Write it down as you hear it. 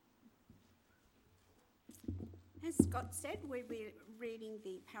As Scott said, we're reading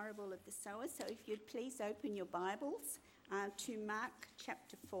the parable of the sower, so if you'd please open your Bibles to Mark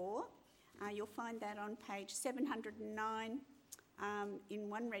chapter 4. You'll find that on page 709 in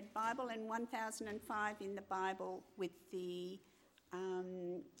One Red Bible and 1005 in the Bible with the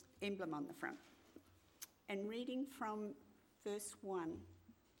emblem on the front. And reading from verse 1.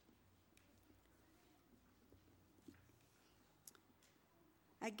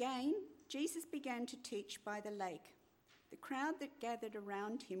 Again, Jesus began to teach by the lake. The crowd that gathered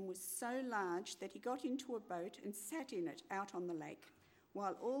around him was so large that he got into a boat and sat in it out on the lake,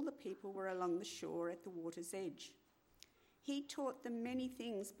 while all the people were along the shore at the water's edge. He taught them many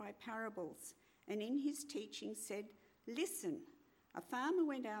things by parables, and in his teaching said, "Listen, a farmer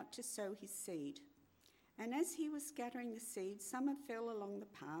went out to sow his seed. And as he was scattering the seed, some fell along the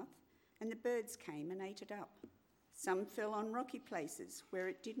path, and the birds came and ate it up. Some fell on rocky places where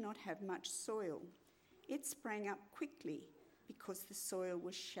it did not have much soil. It sprang up quickly because the soil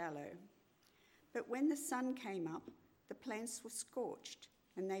was shallow. But when the sun came up, the plants were scorched,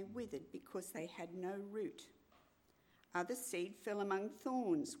 and they withered because they had no root. Other seed fell among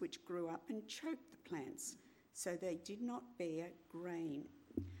thorns, which grew up and choked the plants, so they did not bear grain.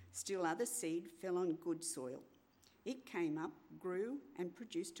 Still other seed fell on good soil. It came up, grew, and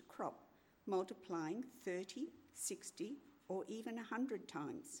produced a crop, multiplying 30, 60, or even 100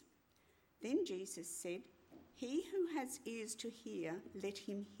 times. Then Jesus said, "He who has ears to hear, let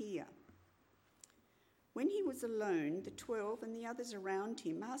him hear." When he was alone, the 12 and the others around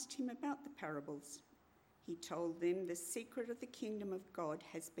him asked him about the parables. He told them, "The secret of the kingdom of God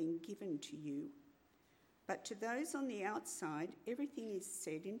has been given to you. But to those on the outside, everything is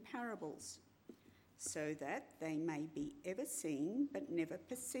said in parables, so that they may be ever seeing but never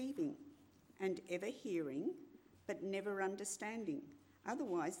perceiving, and ever hearing but never understanding.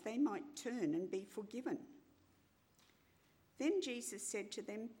 Otherwise they might turn and be forgiven." Then Jesus said to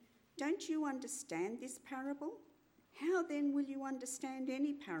them, "Don't you understand this parable? How then will you understand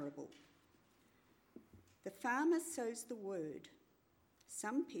any parable? The farmer sows the word.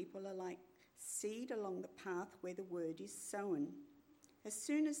 Some people are like seed along the path where the word is sown. As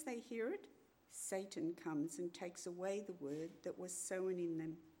soon as they hear it, Satan comes and takes away the word that was sown in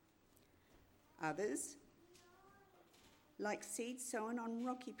them. Others, like seed sown on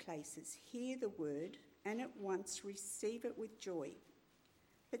rocky places, hear the word and at once receive it with joy.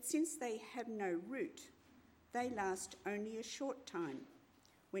 But since they have no root, they last only a short time.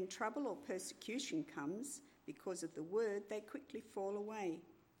 When trouble or persecution comes because of the word, they quickly fall away.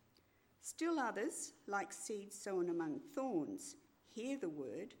 Still others, like seed sown among thorns, hear the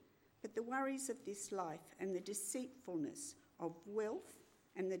word, but the worries of this life and the deceitfulness of wealth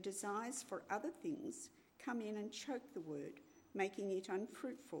and the desires for other things come in and choke the word, making it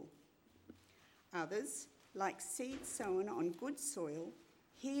unfruitful. Others, like seed sown on good soil,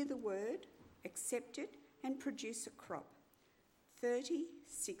 hear the word, accept it, and produce a crop, 30,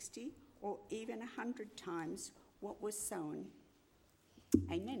 60, or even 100 times what was sown."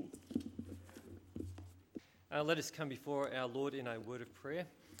 Amen. Let us come before our Lord in a word of prayer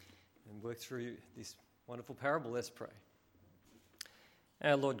and work through this wonderful parable. Let's pray.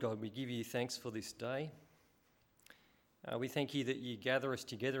 Our Lord God, we give you thanks for this day. We thank you that you gather us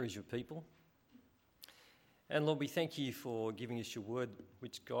together as your people. And Lord, we thank you for giving us your word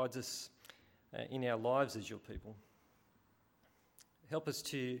which guides us in our lives as your people. Help us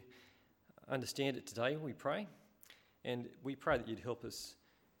to understand it today, we pray. And we pray that you'd help us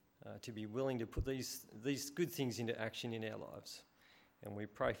to be willing to put these good things into action in our lives. And we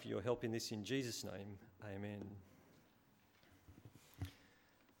pray for your help in this in Jesus' name. Amen.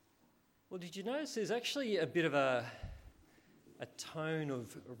 Well, did you notice there's actually a bit of a tone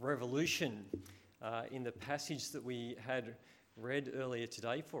of revolution in the passage that we had read earlier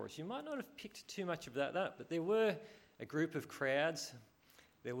today for us? You might not have picked too much of that up, but there were a group of crowds.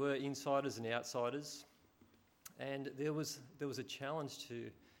 There were insiders and outsiders. And there was a challenge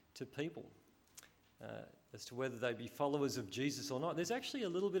to people as to whether they be followers of Jesus or not. There's actually a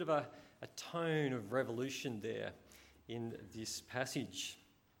little bit of a tone of revolution there in this passage.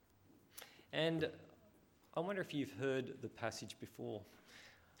 And I wonder if you've heard the passage before.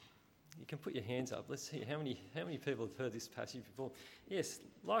 You can put your hands up. Let's see how many people have heard this passage before. Yes,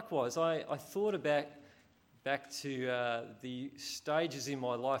 likewise, I thought back to the stages in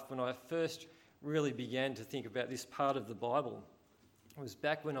my life when I first really began to think about this part of the Bible. It was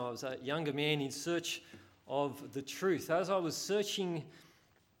back when I was a younger man in search of the truth. As I was searching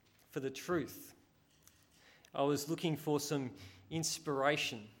for the truth, I was looking for some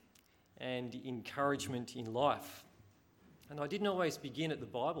inspiration and encouragement in life. And I didn't always begin at the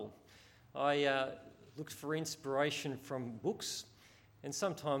Bible. I looked for inspiration from books, and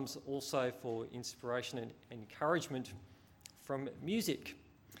sometimes also for inspiration and encouragement from music.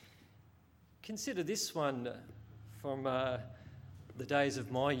 Consider this one from the days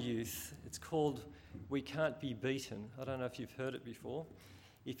of my youth. It's called "We Can't Be Beaten." I don't know if you've heard it before.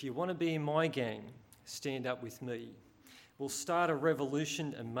 If you want to be in my gang, stand up with me. We'll start a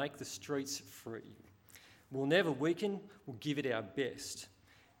revolution and make the streets free. We'll never weaken, we'll give it our best.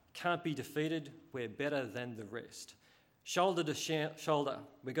 Can't be defeated, we're better than the rest. Shoulder to shoulder,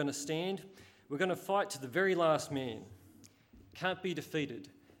 we're going to stand, we're going to fight to the very last man. Can't be defeated,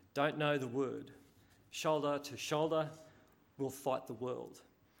 don't know the word. Shoulder to shoulder, we'll fight the world.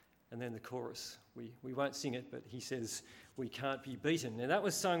 And then the chorus, we won't sing it, but he says, we can't be beaten. Now that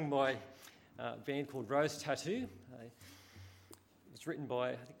was sung by a band called Rose Tattoo. It was written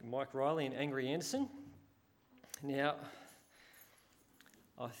by, I think, Mike Riley and Angry Anderson. Now,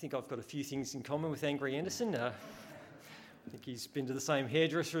 I think I've got a few things in common with Angry Anderson. I think he's been to the same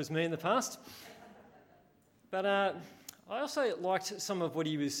hairdresser as me in the past. But I also liked some of what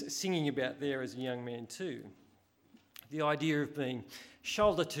he was singing about there as a young man too. The idea of being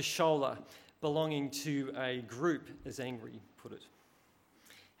shoulder to shoulder, belonging to a group, as Angry put it.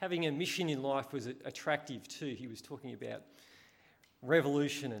 Having a mission in life was attractive too. He was talking about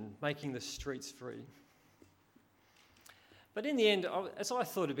revolution and making the streets free. But in the end, as I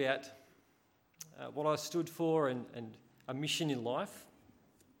thought about what I stood for and a mission in life,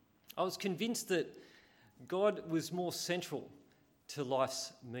 I was convinced that God was more central to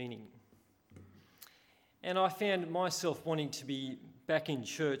life's meaning. And I found myself wanting to be back in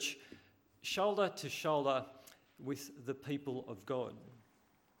church, shoulder to shoulder with the people of God,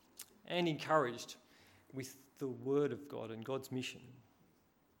 and encouraged with the Word of God and God's mission.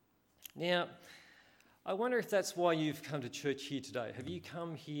 Now, I wonder if that's why you've come to church here today. Have you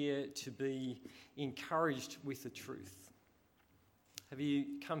come here to be encouraged with the truth? Have you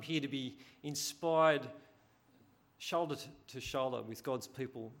come here to be inspired shoulder to shoulder with God's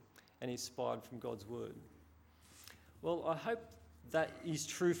people and inspired from God's word? Well, I hope that is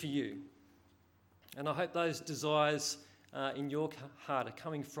true for you. And I hope those desires in your heart are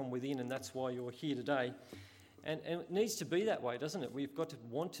coming from within, and that's why you're here today. And it needs to be that way, doesn't it? We've got to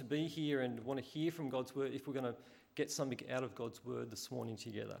want to be here and want to hear from God's word if we're going to get something out of God's word this morning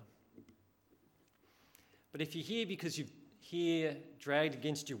together. But if you're here because you're here dragged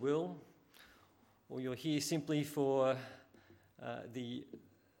against your will, or you're here simply for the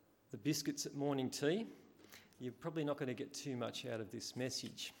biscuits at morning tea, you're probably not going to get too much out of this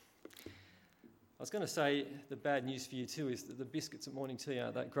message. I was going to say the bad news for you too is that the biscuits at morning tea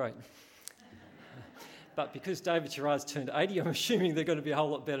aren't that great. But because David Shiraz turned 80, I'm assuming they're going to be a whole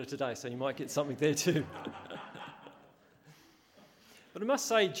lot better today, so you might get something there too. But I must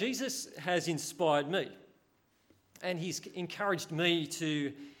say, Jesus has inspired me, and he's encouraged me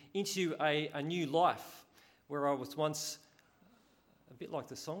into a new life where I was once, a bit like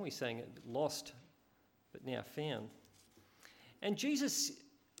the song we sang, lost but now found. And Jesus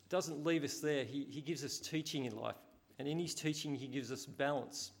doesn't leave us there. He gives us teaching in life, and in his teaching he gives us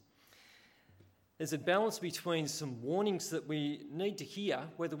balance. There's a balance between some warnings that we need to hear,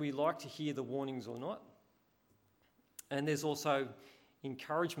 whether we like to hear the warnings or not. And there's also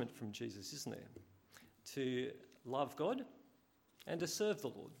encouragement from Jesus, isn't there? To love God and to serve the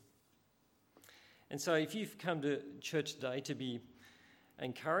Lord. And so if you've come to church today to be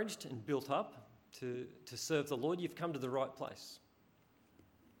encouraged and built up to serve the Lord, you've come to the right place.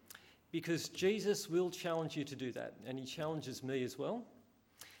 Because Jesus will challenge you to do that, and he challenges me as well.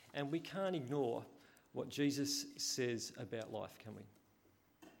 And we can't ignore what Jesus says about life, can we?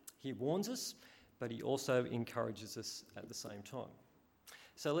 He warns us, but he also encourages us at the same time.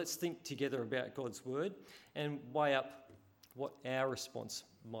 So let's think together about God's word and weigh up what our response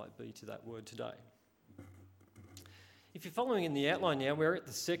might be to that word today. If you're following in the outline now, we're at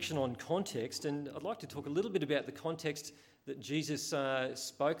the section on context, and I'd like to talk a little bit about the context that Jesus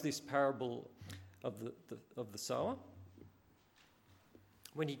spoke this parable of the sower.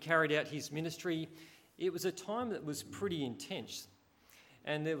 When he carried out his ministry, it was a time that was pretty intense.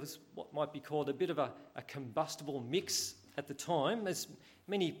 And there was what might be called a bit of a combustible mix at the time, as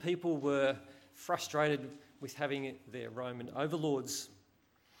many people were frustrated with having their Roman overlords.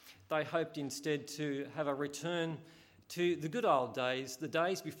 They hoped instead to have a return to the good old days, the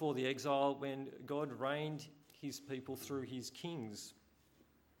days before the exile when God reigned his people through his kings.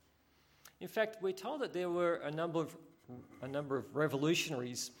 In fact, we're told that there were a number of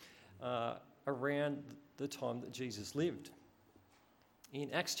revolutionaries around the time that Jesus lived. In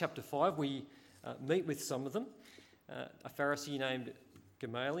Acts chapter 5, we meet with some of them. A Pharisee named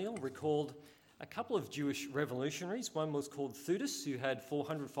Gamaliel recalled a couple of Jewish revolutionaries. One was called Theudas, who had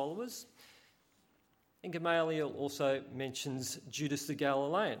 400 followers. And Gamaliel also mentions Judas the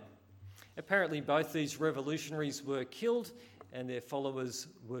Galilean. Apparently both these revolutionaries were killed and their followers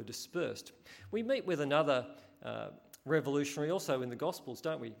were dispersed. We meet with another revolutionary also in the Gospels,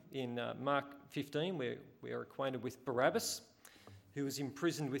 don't we? In Mark 15, we are acquainted with Barabbas, who was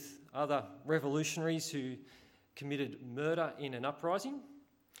imprisoned with other revolutionaries who committed murder in an uprising.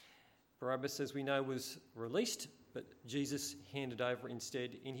 Barabbas, as we know, was released, but Jesus handed over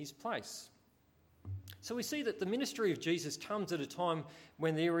instead in his place. So we see that the ministry of Jesus comes at a time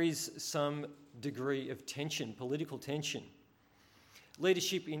when there is some degree of tension, political tension.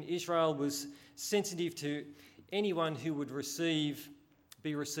 Leadership in Israel was sensitive to anyone who would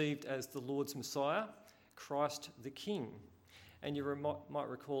be received as the Lord's Messiah, Christ the King. And you might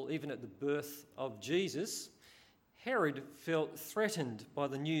recall, even at the birth of Jesus, Herod felt threatened by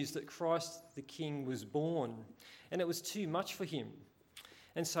the news that Christ the King was born, and it was too much for him.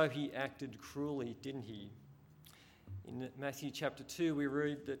 And so he acted cruelly, didn't he? In Matthew chapter 2, we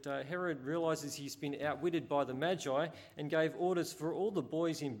read that Herod realises he's been outwitted by the Magi and gave orders for all the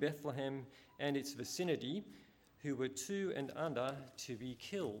boys in Bethlehem and its vicinity who were 2 and under to be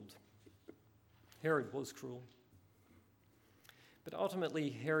killed. Herod was cruel. But ultimately,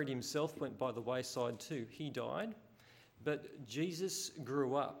 Herod himself went by the wayside too. He died, but Jesus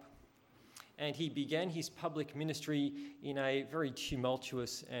grew up. And he began his public ministry in a very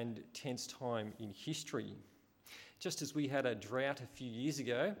tumultuous and tense time in history. Just as we had a drought a few years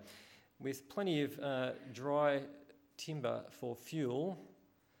ago, with plenty of dry timber for fuel,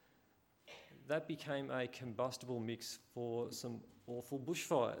 that became a combustible mix for some awful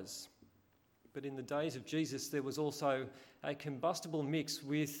bushfires. But in the days of Jesus, there was also a combustible mix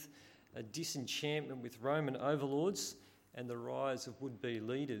with a disenchantment with Roman overlords and the rise of would-be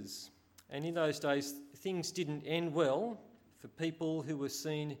leaders. And in those days, things didn't end well for people who were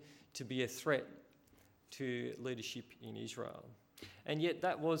seen to be a threat to leadership in Israel. And yet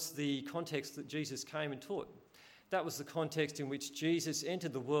that was the context that Jesus came and taught. That was the context in which Jesus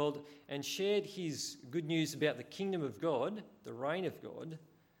entered the world and shared his good news about the kingdom of God, the reign of God,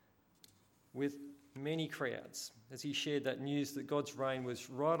 with many crowds, as he shared that news that God's reign was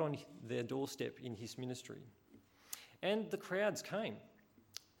right on their doorstep in his ministry. And the crowds came.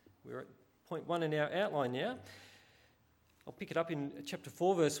 We're at point 1 in our outline now. I'll pick it up in chapter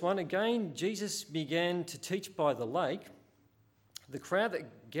 4, verse 1. Again, Jesus began to teach by the lake. The crowd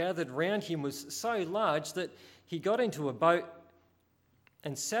that gathered round him was so large that he got into a boat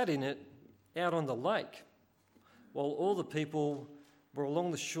and sat in it out on the lake, while all the people were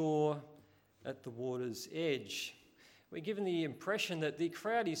along the shore at the water's edge. We're given the impression that the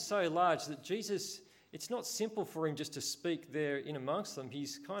crowd is so large that Jesus, it's not simple for him just to speak there in amongst them.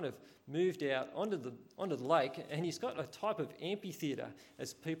 He's kind of moved out onto the lake, and he's got a type of amphitheatre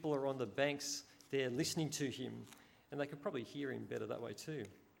as people are on the banks there listening to him, and they could probably hear him better that way too.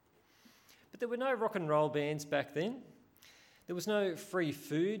 But there were no rock and roll bands back then. There was no free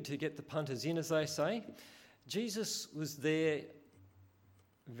food to get the punters in, as they say. Jesus was there,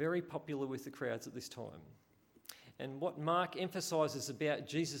 very popular with the crowds at this time. And what Mark emphasises about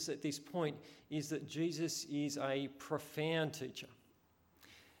Jesus at this point is that Jesus is a profound teacher.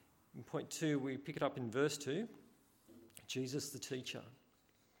 In point 2, we pick it up in verse 2. Jesus the teacher.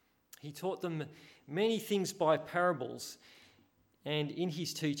 He taught them many things by parables, and in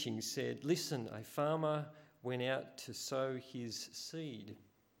his teaching said, "Listen, a farmer went out to sow his seed."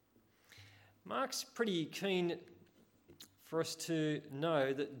 Mark's pretty keen for us to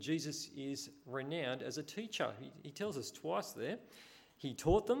know that Jesus is renowned as a teacher. He tells us twice there. He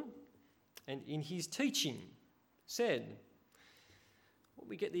taught them, and in his teaching said. What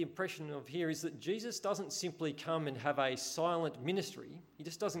we get the impression of here is that Jesus doesn't simply come and have a silent ministry. He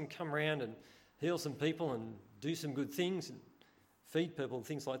just doesn't come around and heal some people and do some good things and feed people and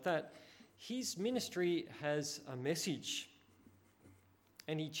things like that. His ministry has a message,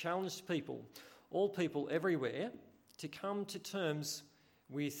 and he challenged people, all people everywhere, to come to terms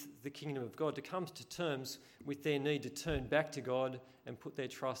with the kingdom of God, to come to terms with their need to turn back to God and put their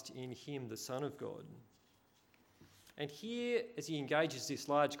trust in him, the Son of God. And here, as he engages this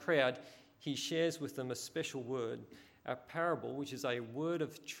large crowd, he shares with them a special word, a parable, which is a word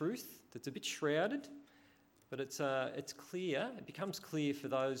of truth that's a bit shrouded, but it's clear. It becomes clear for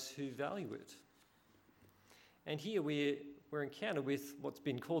those who value it. And here we're encountered with what's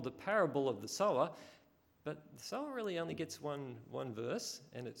been called the parable of the sower, but the sower really only gets one verse,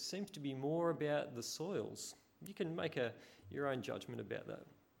 and it seems to be more about the soils. You can make your own judgment about that.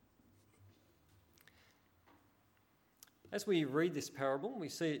 As we read this parable, we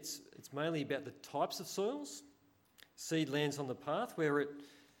see it's mainly about the types of soils. Seed lands on the path where it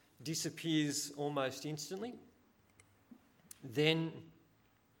disappears almost instantly. Then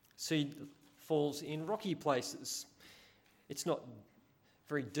seed falls in rocky places. It's not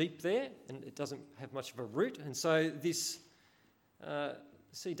very deep there and it doesn't have much of a root, and so this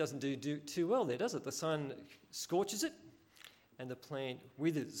seed doesn't do too well there, does it? The sun scorches it and the plant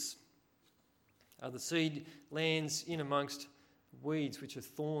withers. The seed lands in amongst weeds, which are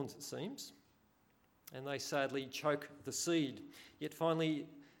thorns, it seems, and they sadly choke the seed. Yet finally,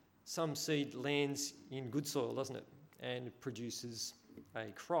 some seed lands in good soil, doesn't it, and produces a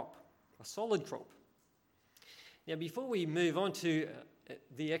crop, a solid crop. Now, before we move on to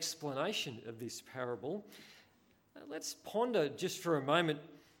the explanation of this parable, let's ponder just for a moment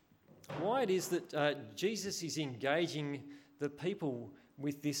why it is that Jesus is engaging the people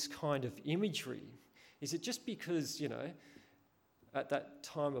with this kind of imagery. Is it just because, at that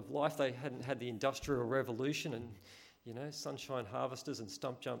time of life they hadn't had the Industrial Revolution and, sunshine harvesters and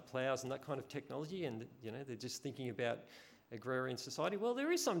stump jump ploughs and that kind of technology, and, they're just thinking about agrarian society? Well,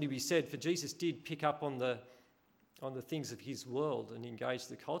 there is something to be said, for Jesus did pick up on the things of his world and engage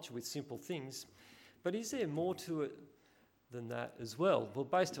the culture with simple things. But is there more to it than that as well? Well,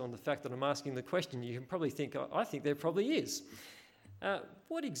 based on the fact that I'm asking the question, you can probably think, I think there probably is.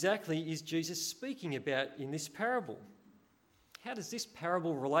 What exactly is Jesus speaking about in this parable? How does this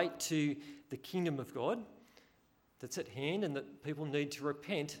parable relate to the kingdom of God that's at hand and that people need to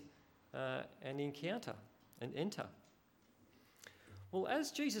repent and encounter and enter? Well,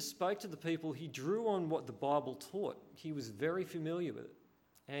 as Jesus spoke to the people, he drew on what the Bible taught. He was very familiar with it,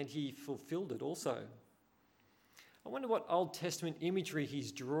 and he fulfilled it also. I wonder what Old Testament imagery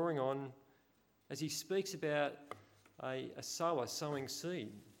he's drawing on as he speaks about a sower sowing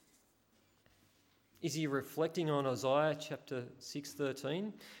seed. Is he reflecting on Isaiah chapter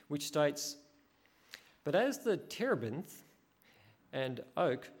 6:13, which states, "But as the terebinth and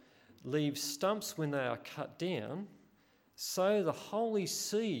oak leave stumps when they are cut down, so the holy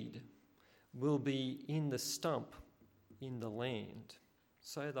seed will be in the stump in the land."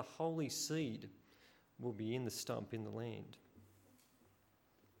 So the holy seed will be in the stump in the land.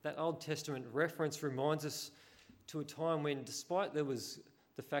 That Old Testament reference reminds us to a time when, despite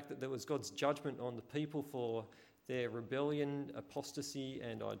the fact that there was God's judgment on the people for their rebellion, apostasy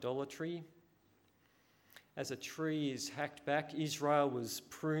and idolatry, as a tree is hacked back, Israel was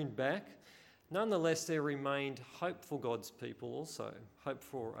pruned back, nonetheless there remained hope for God's people also, hope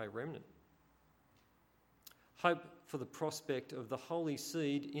for a remnant. Hope for the prospect of the holy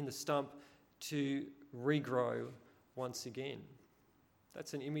seed in the stump to regrow once again.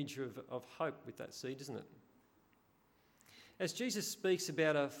 That's an image of hope with that seed, isn't it? As Jesus speaks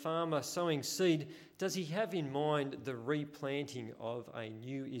about a farmer sowing seed, does he have in mind the replanting of a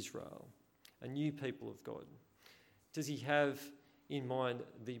new Israel, a new people of God? Does he have in mind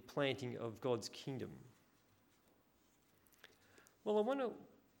the planting of God's kingdom? Well, I wonder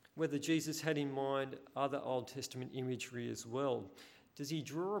whether Jesus had in mind other Old Testament imagery as well. Does he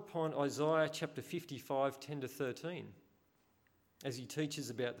draw upon Isaiah chapter 55, 10-13, as he teaches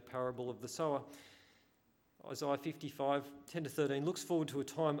about the parable of the sower? Isaiah 55, 10-13 looks forward to a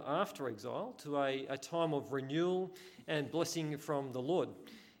time after exile, to a time of renewal and blessing from the Lord.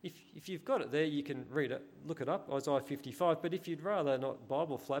 If you've got it there, you can read it, look it up, Isaiah 55, but if you'd rather not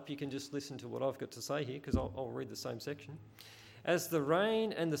Bible flap, you can just listen to what I've got to say here, because I'll read the same section. "As the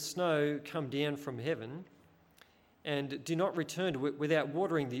rain and the snow come down from heaven and do not return to it without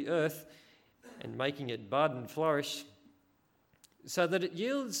watering the earth and making it bud and flourish, so that it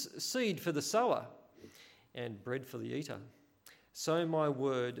yields seed for the sower and bread for the eater, so my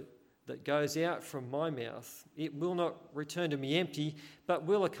word that goes out from my mouth, it will not return to me empty, but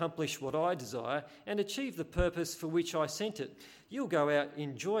will accomplish what I desire and achieve the purpose for which I sent it. You'll go out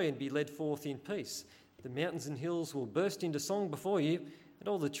in joy and be led forth in peace. The mountains and hills will burst into song before you, and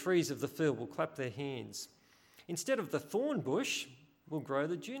all the trees of the field will clap their hands. Instead of the thorn bush will grow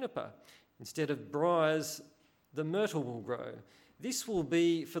the juniper. Instead of briars, the myrtle will grow. This will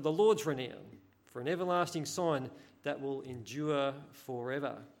be for the Lord's renown, for an everlasting sign that will endure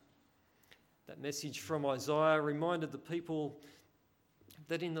forever." That message from Isaiah reminded the people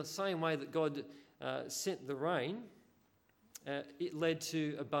that in the same way that God sent the rain, it led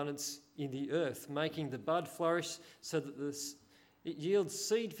to abundance in the earth, making the bud flourish so that it yields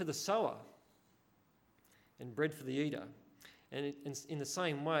seed for the sower and bread for the eater. And in the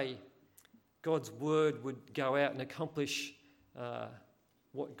same way, God's word would go out and accomplish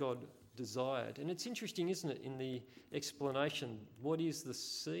what God desired. And it's interesting, isn't it, in the explanation, what is the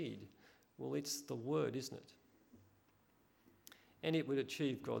seed? Well, it's the word, isn't it? and it would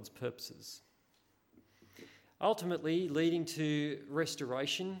achieve God's purposes. Ultimately, leading to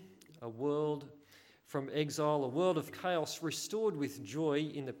restoration, a world from exile, a world of chaos restored with joy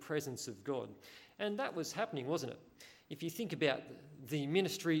in the presence of God. And that was happening, wasn't it? If you think about the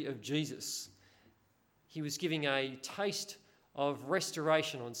ministry of Jesus, he was giving a taste of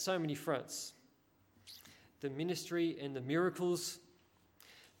restoration on so many fronts. The ministry and the miracles,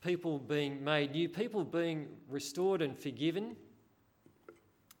 people being made new, people being restored and forgiven,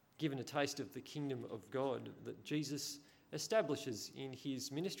 given a taste of the kingdom of God that Jesus establishes in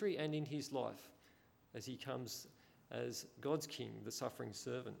his ministry and in his life as he comes as God's king, the suffering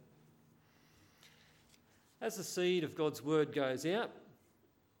servant. As the seed of God's word goes out,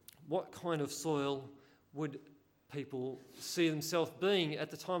 what kind of soil would people see themselves being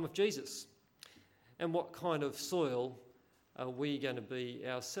at the time of Jesus? And what kind of soil are we going to be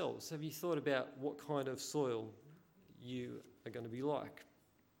ourselves? Have you thought about what kind of soil you are going to be like?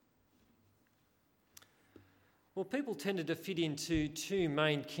 Well, people tended to fit into two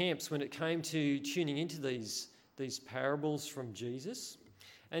main camps when it came to tuning into these parables from Jesus.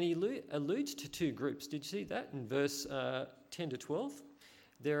 And he alludes to two groups. Did you see that in verse 10 to 12?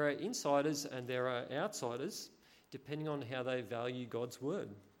 There are insiders and there are outsiders, depending on how they value God's word.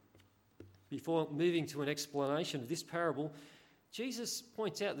 Before moving to an explanation of this parable, Jesus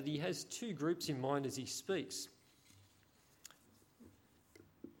points out that he has two groups in mind as he speaks.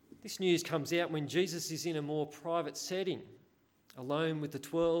 This news comes out when Jesus is in a more private setting, alone with the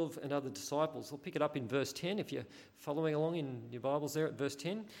 12 and other disciples. I'll pick it up in verse 10 if you're following along in your Bibles there at verse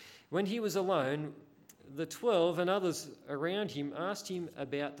 10. When he was alone, the 12 and others around him asked him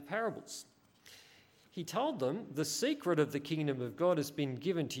about the parables. He told them, "The secret of the kingdom of God has been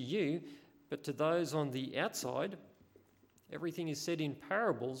given to you, but to those on the outside, everything is said in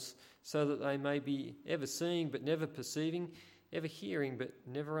parables so that they may be ever seeing but never perceiving, ever hearing but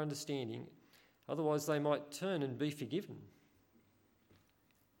never understanding. Otherwise they might turn and be forgiven."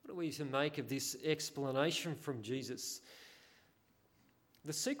 What are we to make of this explanation from Jesus?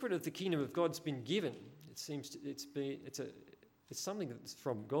 The secret of the kingdom of God's been given. It seems it's something that's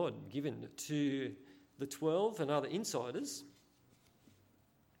from God, given to the 12 and other insiders.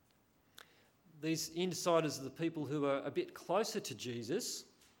 These insiders are the people who are a bit closer to Jesus,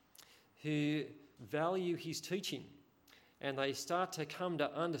 who value his teaching, and they start to come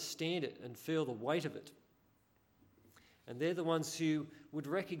to understand it and feel the weight of it. And they're the ones who would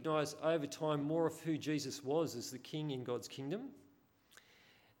recognise over time more of who Jesus was as the king in God's kingdom.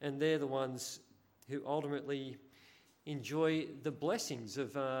 And they're the ones who ultimately enjoy the blessings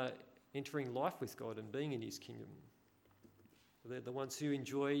of entering life with God and being in his kingdom. They're the ones who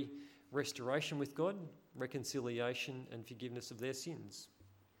enjoy restoration with God, reconciliation and forgiveness of their sins.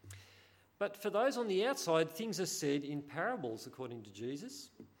 But for those on the outside, things are said in parables, according to Jesus,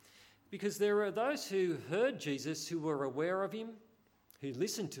 because there are those who heard Jesus, who were aware of him, who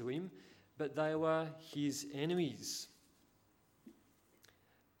listened to him, but they were his enemies.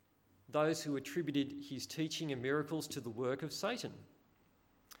 Those who attributed his teaching and miracles to the work of Satan.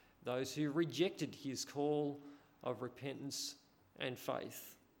 Those who rejected his call of repentance and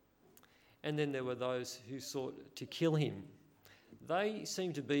faith. And then there were those who sought to kill him. They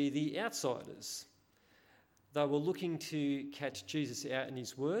seemed to be the outsiders. They were looking to catch Jesus out in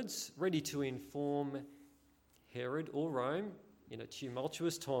his words, ready to inform Herod or Rome in a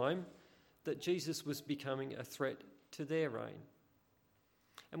tumultuous time that Jesus was becoming a threat to their reign.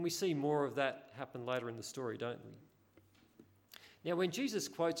 And we see more of that happen later in the story, don't we? Now, when Jesus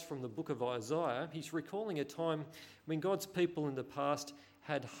quotes from the book of Isaiah, he's recalling a time when God's people in the past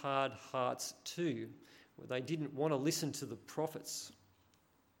had hard hearts too, where they didn't want to listen to the prophets.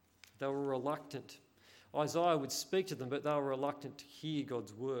 They were reluctant. Isaiah would speak to them, but they were reluctant to hear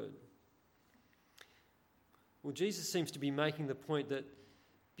God's word. Well, Jesus seems to be making the point that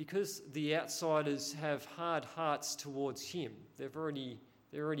because the outsiders have hard hearts towards him, they're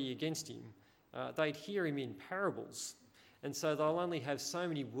already against him, they'd hear him in parables. And so they'll only have so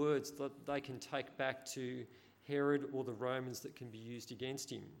many words that they can take back to Herod or the Romans that can be used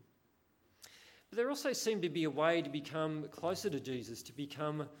against him. But there also seemed to be a way to become closer to Jesus, to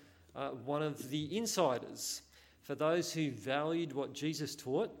become one of the insiders. For those who valued what Jesus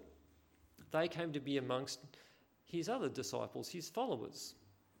taught, they came to be amongst his other disciples, his followers,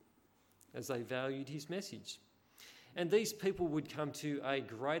 as they valued his message. And these people would come to a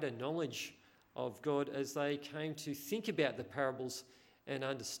greater knowledge of God as they came to think about the parables and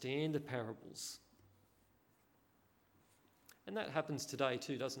understand the parables. And that happens today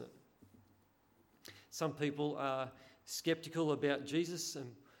too, doesn't it? Some people are sceptical about Jesus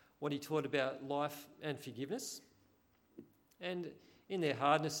and what he taught about life and forgiveness. And in their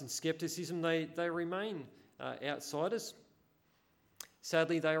hardness and scepticism, they remain outsiders.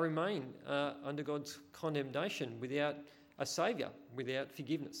 Sadly, they remain under God's condemnation without a saviour, without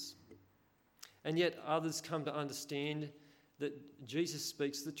forgiveness. And yet others come to understand that Jesus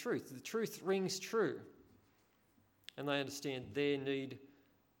speaks the truth. The truth rings true. And they understand their need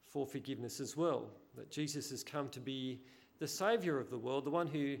for forgiveness as well, that Jesus has come to be the saviour of the world, the one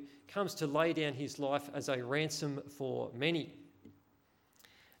who comes to lay down his life as a ransom for many.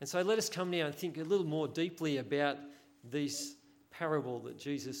 And so let us come now and think a little more deeply about this parable that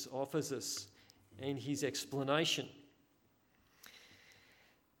Jesus offers us and his explanation.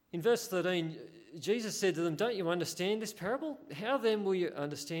 In verse 13, Jesus said to them, "Don't you understand this parable? How then will you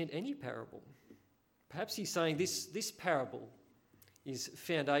understand any parable?" Perhaps he's saying this parable is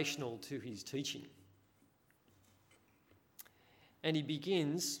foundational to his teaching. And he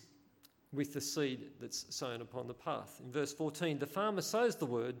begins with the seed that's sown upon the path. In verse 14, the farmer sows the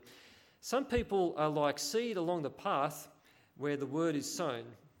word. Some people are like seed along the path where the word is sown.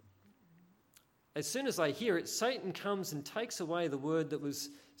 As soon as they hear it, Satan comes and takes away the word that was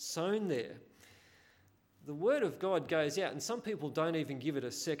sown there. The word of God goes out, and some people don't even give it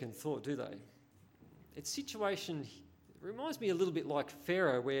a second thought, do they? Its situation reminds me a little bit like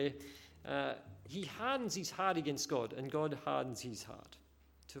Pharaoh, where he hardens his heart against God, and God hardens his heart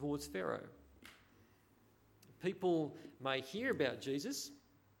towards Pharaoh. People may hear about Jesus,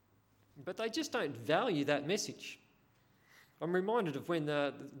 but they just don't value that message. I'm reminded of when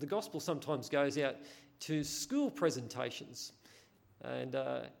the gospel sometimes goes out to school presentations, and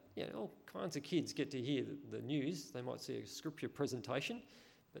all kinds of kids get to hear the news. They might see a scripture presentation,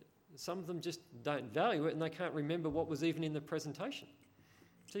 but some of them just don't value it, and they can't remember what was even in the presentation.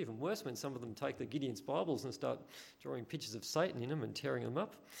 It's even worse when some of them take the Gideon's Bibles and start drawing pictures of Satan in them and tearing them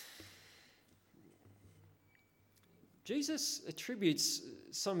up. Jesus attributes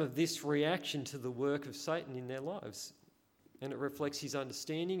some of this reaction to the work of Satan in their lives, and it reflects his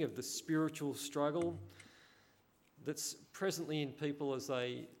understanding of the spiritual struggle that's presently in people as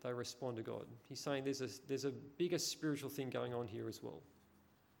they respond to God. He's saying there's a bigger spiritual thing going on here as well.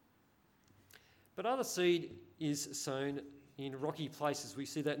 But other seed is sown in rocky places. We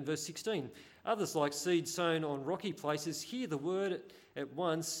see that in verse 16. Others, like seed sown on rocky places, hear the word at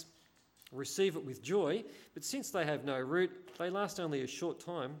once, receive it with joy, but since they have no root, they last only a short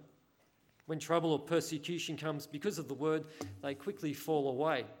time. When trouble or persecution comes because of the word, they quickly fall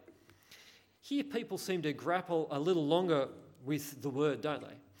away. Here people seem to grapple a little longer with the word, don't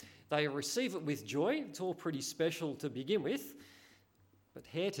they? They receive it with joy. It's all pretty special to begin with. But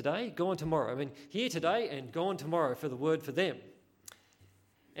here today, gone tomorrow. Here today and gone tomorrow for the word for them.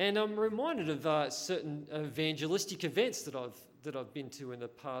 And I'm reminded of certain evangelistic events that I've been to in the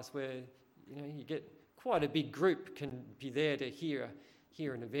past, where you get quite a big group can be there to hear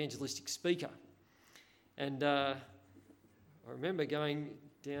an evangelistic speaker. And I remember going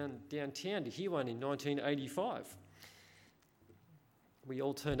downtown to hear one in 1985. We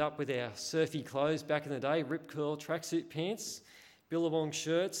all turned up with our surfy clothes back in the day, rip curl tracksuit pants, Billabong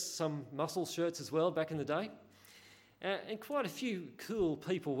shirts, some muscle shirts as well back in the day. And quite a few cool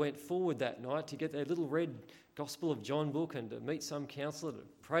people went forward that night to get their little red Gospel of John book and to meet some counsellor to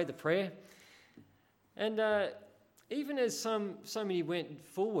pray the prayer. And even as so many went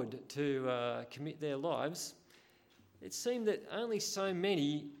forward to commit their lives, it seemed that only so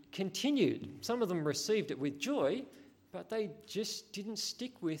many continued. Some of them received it with joy, but they just didn't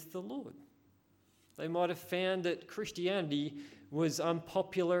stick with the Lord. They might have found that Christianity was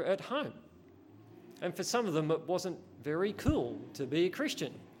unpopular at home. And for some of them, it wasn't very cool to be a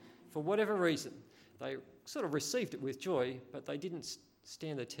Christian for whatever reason. They sort of received it with joy, but they didn't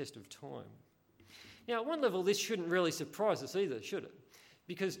stand the test of time. Now, at one level, this shouldn't really surprise us either, should it?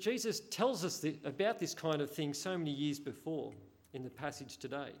 Because Jesus tells us about this kind of thing so many years before in the passage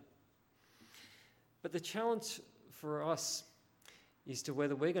today. But the challenge for us is to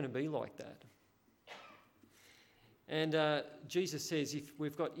whether we're going to be like that. And Jesus says if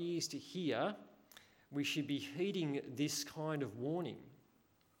we've got ears to hear, we should be heeding this kind of warning.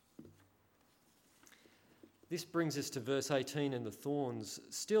 This brings us to verse 18 and the thorns.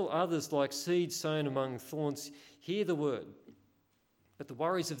 Still others, like seed sown among thorns, hear the word. But the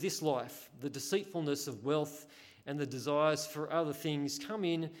worries of this life, the deceitfulness of wealth, and the desires for other things come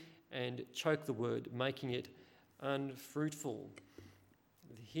in and choke the word, making it unfruitful.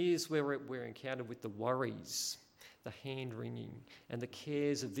 Here's where we're encountered with the worries, the hand-wringing, and the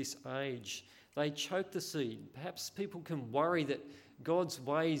cares of this age. They choke the seed. Perhaps people can worry that God's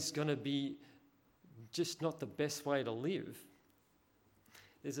way is going to be just not the best way to live.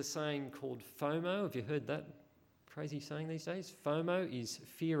 There's a saying called FOMO. Have you heard that? crazy saying these days? FOMO is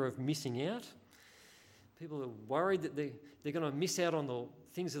fear of missing out. People are worried that they're going to miss out on the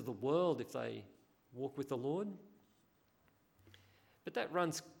things of the world if they walk with the Lord. But that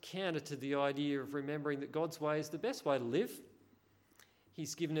runs counter to the idea of remembering that God's way is the best way to live.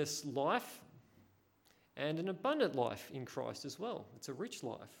 He's given us life and an abundant life in Christ as well. It's a rich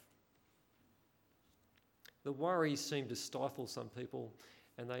life. The worries seem to stifle some people,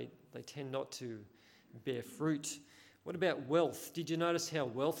 and they tend not to bear fruit. What about wealth? Did you notice how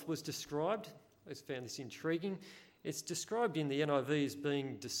wealth was described? I just found this intriguing. It's described in the NIV as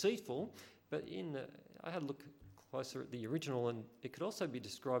being deceitful, but I had a look closer at the original, and it could also be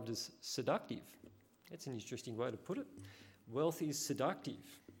described as seductive. That's an interesting way to put it. Wealth is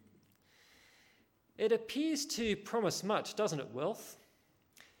seductive. It appears to promise much, doesn't it, wealth?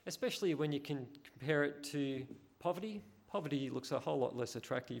 Especially when you can compare it to poverty. Poverty looks a whole lot less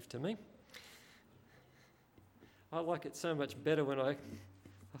attractive to me. I like it so much better when I've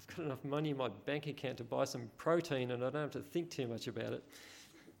got enough money in my bank account to buy some protein and I don't have to think too much about it.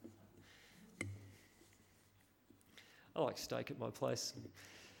 I like steak at my place.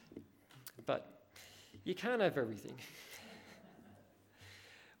 But you can't have everything.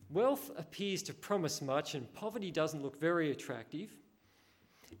 Wealth appears to promise much and poverty doesn't look very attractive.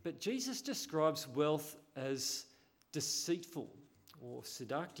 But Jesus describes wealth as deceitful or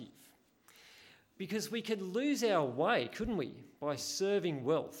seductive. Because we could lose our way, couldn't we, by serving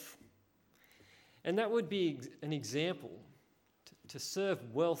wealth? And that would be an example. To serve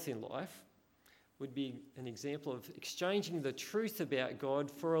wealth in life would be an example of exchanging the truth about God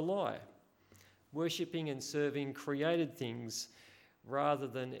for a lie, worshipping and serving created things rather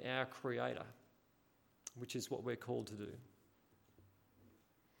than our Creator, which is what we're called to do.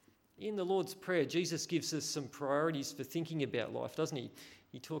 In the Lord's Prayer, Jesus gives us some priorities for thinking about life, doesn't he?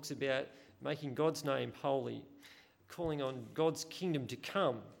 He talks about making God's name holy, calling on God's kingdom to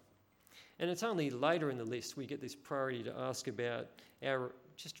come. And it's only later in the list we get this priority to ask about our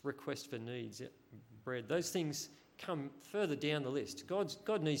just request for needs, bread. Those things come further down the list.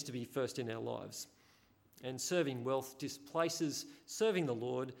 God needs to be first in our lives. And serving wealth displaces serving the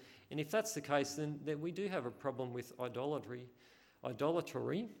Lord. And if that's the case, then we do have a problem with idolatry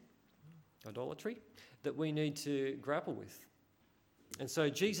that we need to grapple with. And so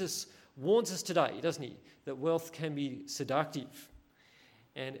Jesus warns us today, doesn't he, that wealth can be seductive,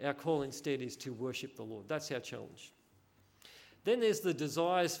 and our call instead is to worship the Lord. That's our challenge. Then there's the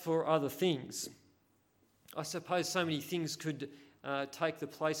desires for other things. I suppose so many things could take the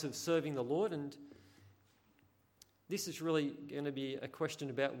place of serving the Lord, and this is really going to be a question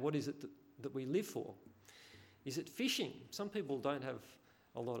about what is it that we live for. Is it fishing? Some people don't have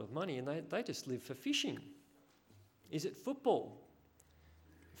a lot of money and they just live for fishing. Is it football?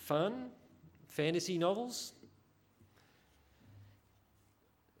 Fun? Fantasy novels?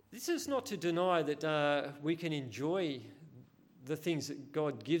 This is not to deny that we can enjoy the things that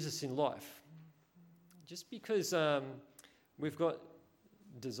God gives us in life. Just because we've got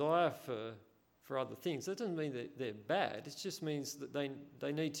desire for other things, that doesn't mean that they're bad. It just means that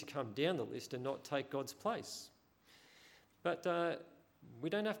they need to come down the list and not take God's place. But we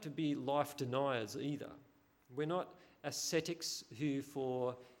don't have to be life deniers either. We're not ascetics who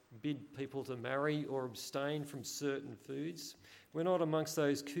forbid people to marry or abstain from certain foods. We're not amongst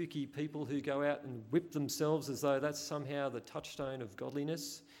those kooky people who go out and whip themselves as though that's somehow the touchstone of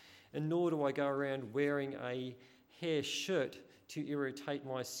godliness. And nor do I go around wearing a hair shirt to irritate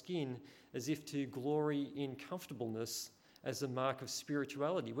my skin as if to glory in comfortableness as a mark of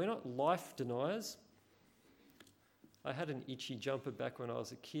spirituality. We're not life deniers. I had an itchy jumper back when I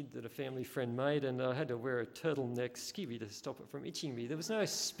was a kid that a family friend made, and I had to wear a turtleneck skivvy to stop it from itching me. There was no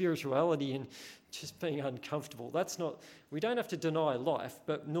spirituality in just being uncomfortable. We don't have to deny life,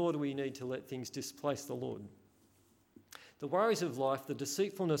 but nor do we need to let things displace the Lord. The worries of life, the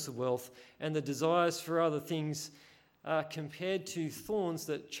deceitfulness of wealth, and the desires for other things are compared to thorns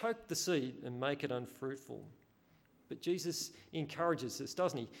that choke the seed and make it unfruitful. But Jesus encourages us,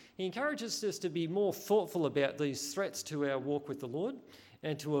 doesn't he? He encourages us to be more thoughtful about these threats to our walk with the Lord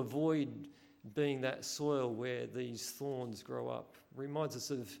and to avoid being that soil where these thorns grow up. Reminds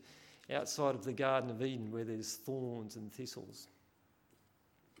us of outside of the Garden of Eden where there's thorns and thistles.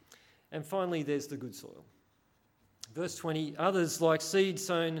 And finally, there's the good soil. Verse 20, others like seed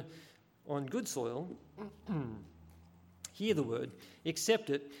sown on good soil hear the word, accept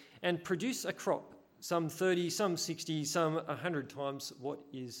it, and produce a crop, some 30, some 60, some 100 times what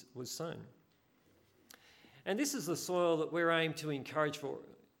was sown. And this is the soil that we're aimed to encourage for,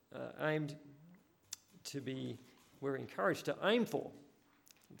 we're encouraged to aim for.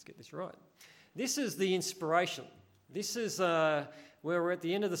 Let's get this right. This is the inspiration This is where we're at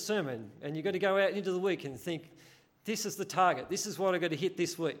the end of the sermon, and you've got to go out into the week and think, this is the target. This is what I've got to hit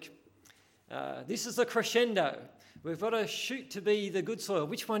this week. This is the crescendo. We've got to shoot to be the good soil.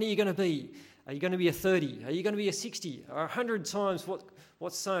 Which one are you going to be? Are you going to be a 30? Are you going to be a 60? Or 100 times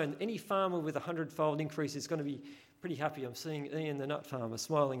what's sown? Any farmer with 100-fold increase is going to be pretty happy. I'm seeing Ian, the nut farmer,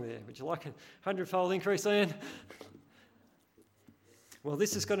 smiling there. Would you like a 100-fold increase, Ian? Well,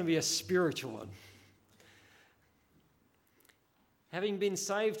 this is going to be a spiritual one. Having been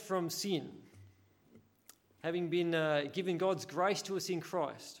saved from sin, having been given God's grace to us in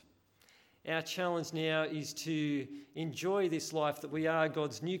Christ, our challenge now is to enjoy this life that we are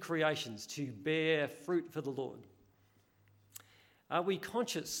God's new creations, to bear fruit for the Lord. Are we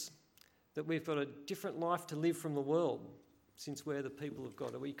conscious that we've got a different life to live from the world since we're the people of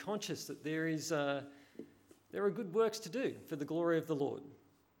God? Are we conscious that there are good works to do for the glory of the Lord?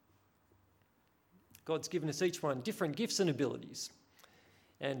 God's given us each one different gifts and abilities.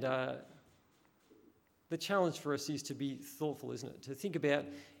 And the challenge for us is to be thoughtful, isn't it? To think about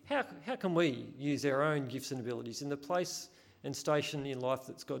how can we use our own gifts and abilities in the place and station in life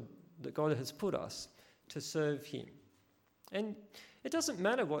that God has put us to serve him. And it doesn't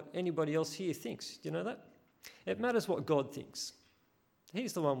matter what anybody else here thinks. Do you know that? It matters what God thinks.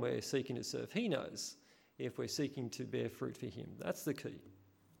 He's the one we're seeking to serve. He knows if we're seeking to bear fruit for him. That's the key.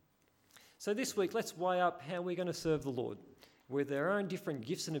 So this week, let's weigh up how we're going to serve the Lord with our own different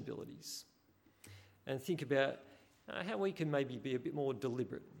gifts and abilities, and think about how we can maybe be a bit more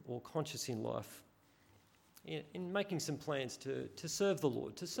deliberate or conscious in life in making some plans to serve the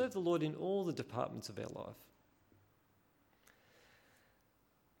Lord in all the departments of our life.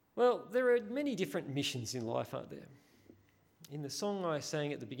 Well, there are many different missions in life, aren't there? In the song I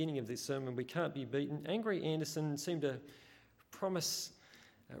sang at the beginning of this sermon, We Can't Be Beaten, Angry Anderson seemed to promise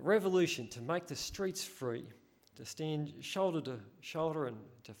a revolution to make the streets free, to stand shoulder to shoulder and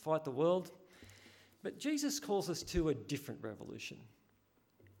to fight the world. But Jesus calls us to a different revolution.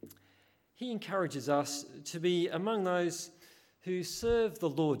 He encourages us to be among those who serve the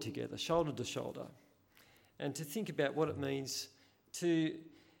Lord together, shoulder to shoulder, and to think about what it means to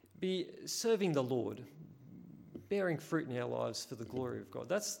be serving the Lord, bearing fruit in our lives for the glory of God.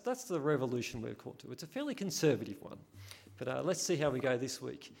 That's the revolution we're called to. It's a fairly conservative one. But let's see how we go this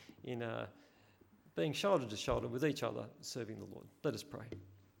week in being shoulder to shoulder with each other, serving the Lord. Let us pray.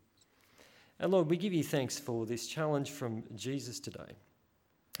 And Lord, we give you thanks for this challenge from Jesus today,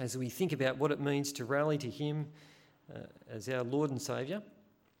 as we think about what it means to rally to him as our Lord and Saviour,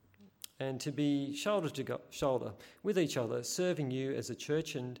 and to be shoulder to shoulder with each other, serving you as a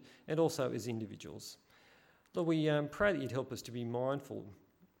church and also as individuals. Lord, we pray that you'd help us to be mindful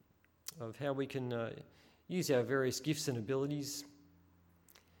of how we can use our various gifts and abilities,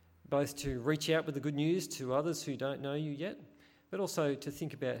 both to reach out with the good news to others who don't know you yet, but also to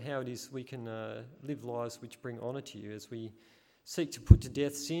think about how it is we can live lives which bring honour to you as we seek to put to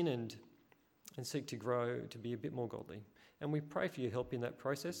death sin and seek to grow to be a bit more godly. And we pray for your help in that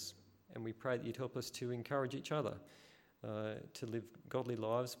process, and we pray that you'd help us to encourage each other to live godly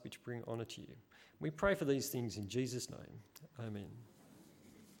lives which bring honour to you. We pray for these things in Jesus' name. Amen.